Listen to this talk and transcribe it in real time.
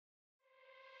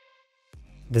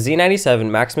The Z97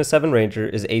 Maximus VII Ranger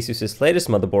is ASUS's latest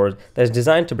motherboard that is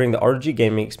designed to bring the ROG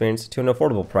gaming experience to an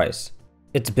affordable price.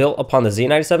 It's built upon the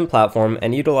Z97 platform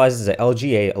and utilizes a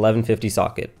LGA 1150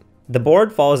 socket. The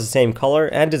board follows the same color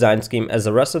and design scheme as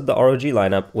the rest of the ROG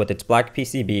lineup with its black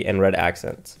PCB and red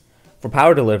accents. For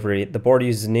power delivery, the board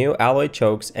uses new alloy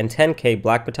chokes and 10K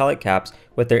black metallic caps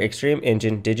with their Extreme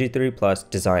Engine Digi3 Plus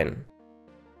design.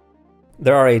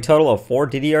 There are a total of 4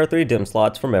 DDR3 DIMM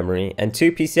slots for memory and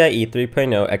 2 PCIe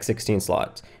 3.0 x16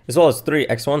 slots, as well as 3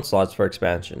 X1 slots for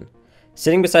expansion.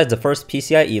 Sitting beside the first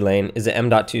PCIe lane is the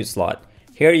M.2 slot.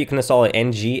 Here you can install an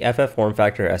NG-FF form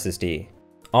factor SSD.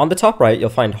 On the top right, you'll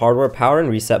find hardware power and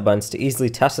reset buttons to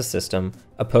easily test the system,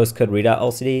 a postcode readout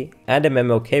LCD, and a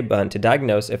MMOK button to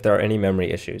diagnose if there are any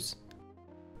memory issues.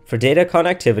 For data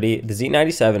connectivity, the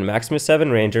Z97 Maximus VII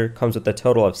Ranger comes with a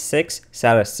total of 6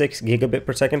 SATA 6 gigabit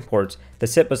per second ports that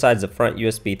sit beside the front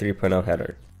USB 3.0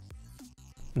 header.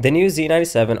 The new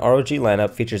Z97 ROG lineup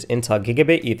features Intel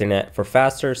Gigabit Ethernet for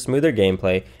faster, smoother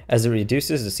gameplay as it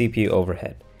reduces the CPU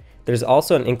overhead. There's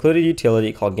also an included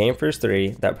utility called GameFirst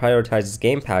 3 that prioritizes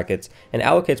game packets and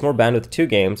allocates more bandwidth to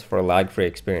games for a lag-free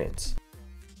experience.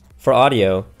 For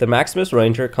audio, the Maximus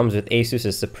Ranger comes with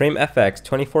ASUS's Supreme FX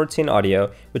 2014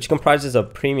 audio, which comprises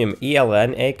of premium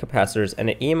ELNA capacitors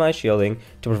and an EMI shielding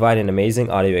to provide an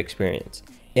amazing audio experience.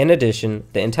 In addition,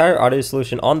 the entire audio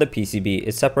solution on the PCB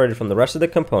is separated from the rest of the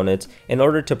components in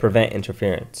order to prevent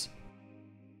interference.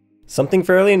 Something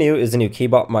fairly new is the new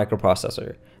keyboard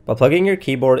microprocessor. By plugging your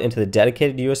keyboard into the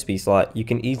dedicated USB slot, you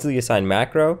can easily assign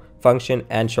macro, function,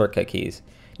 and shortcut keys.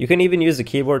 You can even use the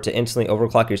keyboard to instantly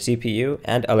overclock your CPU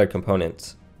and other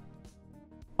components.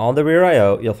 On the rear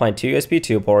I/O, you'll find 2 USB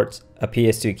 2 ports, a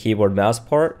PS2 keyboard mouse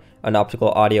port, an optical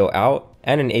audio out,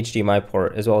 and an HDMI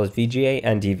port, as well as VGA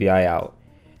and DVI out.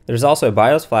 There's also a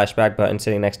BIOS flashback button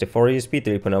sitting next to 4 USB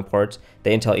 3.0 ports, the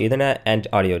Intel Ethernet, and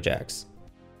audio jacks.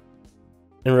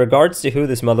 In regards to who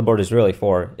this motherboard is really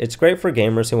for, it's great for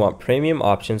gamers who want premium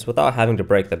options without having to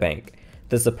break the bank.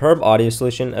 The superb audio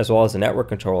solution as well as the network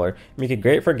controller make it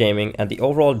great for gaming, and the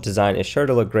overall design is sure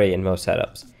to look great in most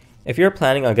setups. If you're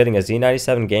planning on getting a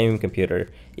Z97 gaming computer,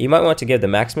 you might want to give the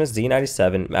Maximus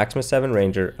Z97 Maximus VII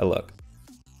Ranger a look.